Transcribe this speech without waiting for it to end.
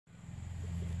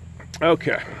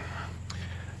Okay.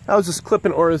 I was just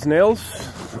clipping Aura's nails.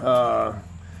 I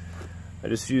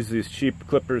just use these cheap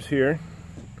clippers here.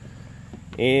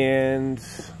 And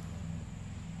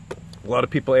a lot of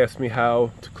people ask me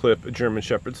how to clip a German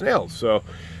Shepherd's nails. So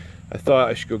I thought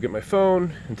I should go get my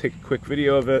phone and take a quick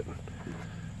video of it.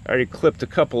 I already clipped a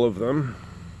couple of them.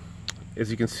 As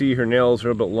you can see, her nails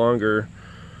are a bit longer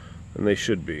than they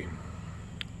should be.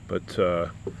 But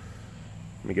let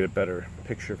me get a better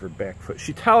picture of her back foot.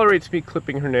 She tolerates me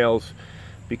clipping her nails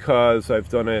because I've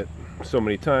done it so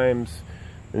many times,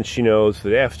 and she knows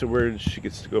that afterwards she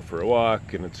gets to go for a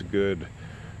walk and it's a good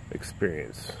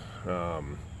experience.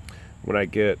 When I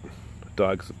get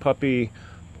dogs a puppy,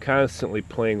 I'm constantly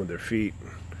playing with their feet.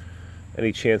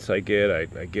 Any chance I get, I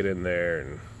get in there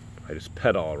and I just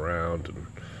pet all around and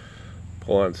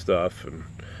pull on stuff and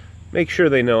make sure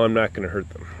they know I'm not going to hurt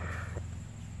them.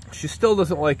 She still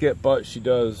doesn't like it, but she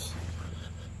does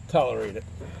tolerate it.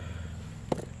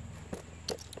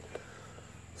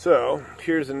 So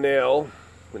here's a nail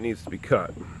that needs to be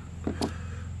cut.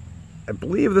 I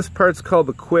believe this part's called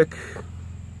the quick,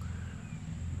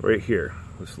 right here,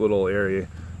 this little area.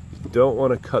 You don't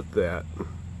want to cut that,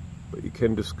 but you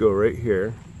can just go right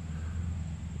here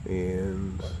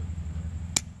and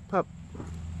pop.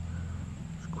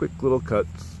 Just quick little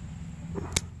cuts.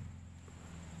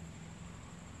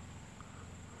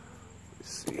 Let's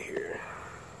see here.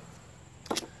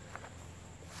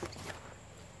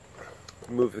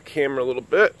 Move the camera a little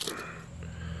bit.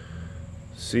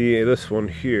 See this one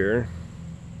here.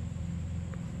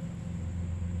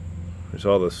 There's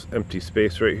all this empty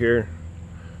space right here.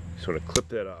 Just want to clip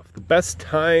that off. The best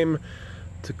time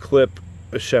to clip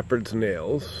a shepherd's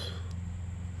nails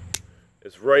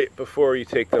is right before you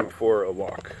take them for a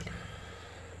walk.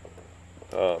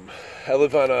 I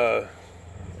live on a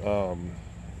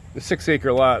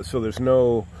 6-acre lot, so there's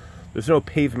no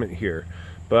pavement here.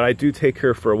 But I do take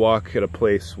her for a walk at a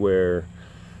place where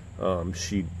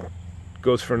she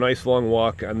goes for a nice long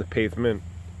walk on the pavement,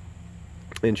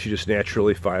 and she just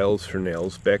naturally files her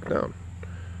nails back down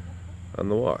on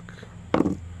the walk.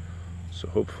 So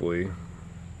hopefully,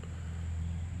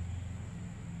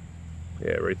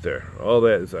 yeah, right there. All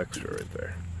that is extra right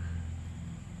there.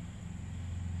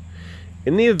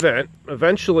 In the event,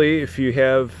 eventually, if you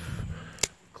have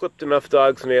clipped enough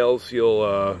dog's nails,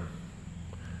 you'll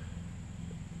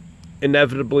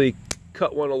inevitably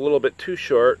cut one a little bit too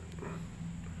short.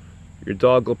 Your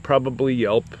dog will probably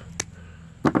yelp.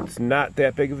 It's not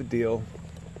that big of a deal.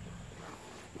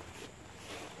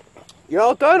 You're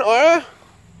all done, Aura?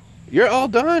 You're all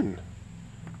done.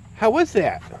 How was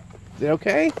that? Is it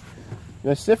okay? You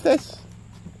gonna sniff this?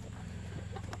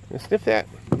 You gonna sniff that?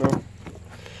 No. Come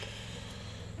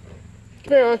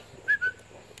here, Aura.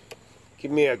 Give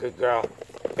me a good girl.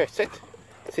 Here, sit.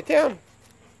 Sit down.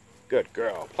 Good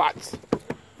girl. Plots.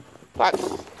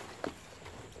 Plots.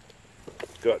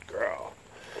 Good girl.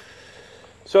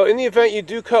 So in the event you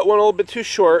do cut one a little bit too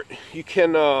short, you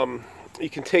can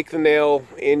take the nail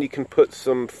and you can put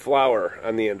some flour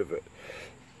on the end of it.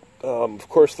 Of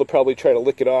course, they'll probably try to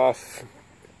lick it off,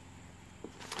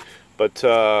 but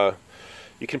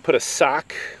you can put a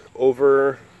sock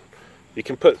over. You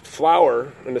can put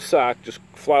flour in a sock, just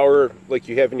flour like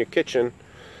you have in your kitchen,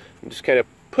 and just kind of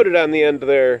put it on the end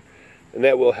there, and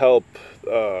that will help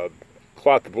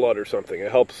clot the blood or something.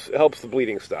 It helps the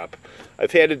bleeding stop.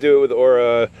 I've had to do it with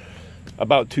Aura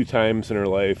about 2 times in her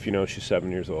life. You know, she's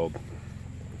 7 years old.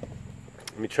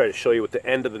 Let me try to show you what the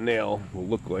end of the nail will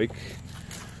look like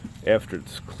after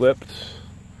it's clipped.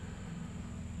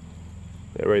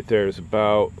 That right there is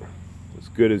about as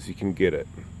good as you can get it.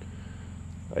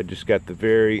 I just got the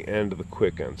very end of the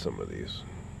quick on some of these.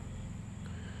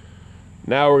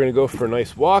 Now we're going to go for a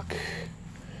nice walk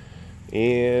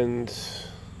and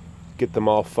get them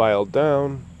all filed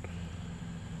down.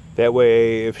 That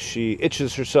way, if she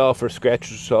itches herself or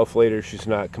scratches herself later, she's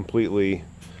not completely,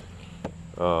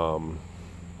 you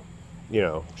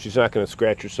know, she's not going to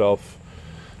scratch herself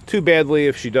too badly.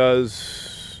 If she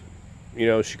does, you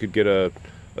know, she could get a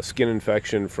skin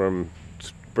infection from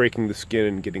breaking the skin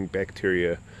and getting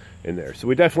bacteria in there. So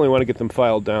we definitely want to get them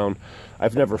filed down.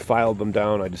 I've never filed them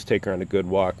down. I just take her on a good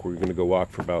walk. We're going to go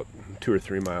walk for about 2 or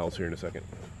 3 miles here in a second.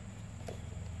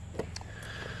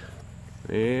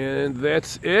 And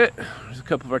that's it. There's a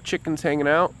couple of our chickens hanging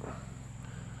out.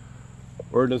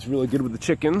 Aura does really good with the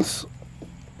chickens.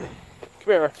 Come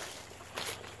here.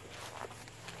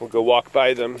 We'll go walk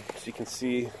by them so you can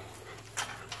see.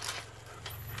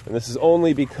 And this is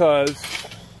only because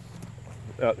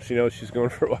she knows she's going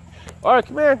for a walk. All right,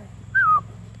 come here.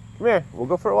 Come here. We'll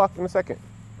go for a walk in a second.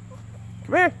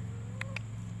 Come here.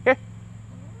 Here.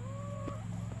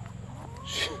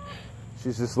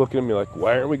 She's just looking at me like,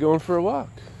 why aren't we going for a walk?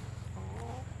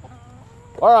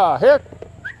 Laura, here.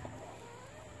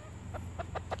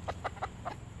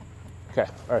 Okay,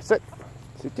 all right, sit.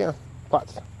 Sit down.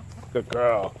 Potts. Good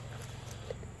girl.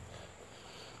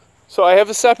 So I have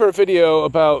a separate video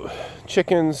about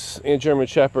chickens and German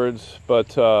Shepherds,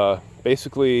 but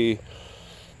basically,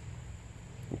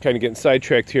 I'm kind of getting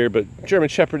sidetracked here, but German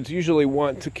Shepherds usually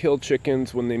want to kill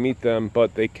chickens when they meet them,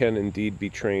 but they can indeed be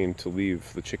trained to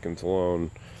leave the chickens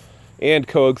alone and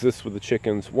coexist with the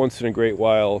chickens. Once in a great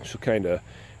while, she'll kind of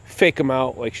fake them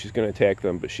out like she's going to attack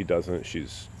them, but she doesn't.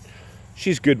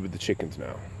 She's good with the chickens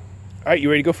now. All right, you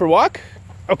ready to go for a walk?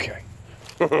 Okay.